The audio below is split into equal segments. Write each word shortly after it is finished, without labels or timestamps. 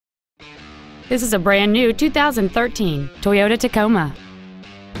This is a brand new 2013 Toyota Tacoma.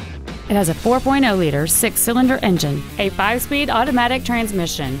 It has a 4.0-liter six-cylinder engine, a 5-speed automatic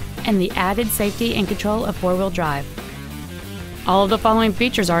transmission, and the added safety and control of four-wheel drive. All of the following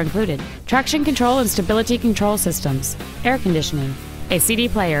features are included: traction control and stability control systems, air conditioning, a CD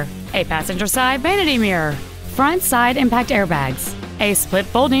player, a passenger side vanity mirror, front side impact airbags, a split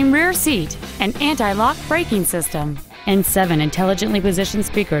folding rear seat, an anti-lock braking system, and 7 intelligently positioned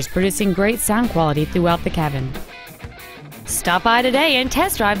speakers producing great sound quality throughout the cabin. Stop by today and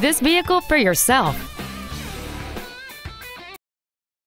test drive this vehicle for yourself.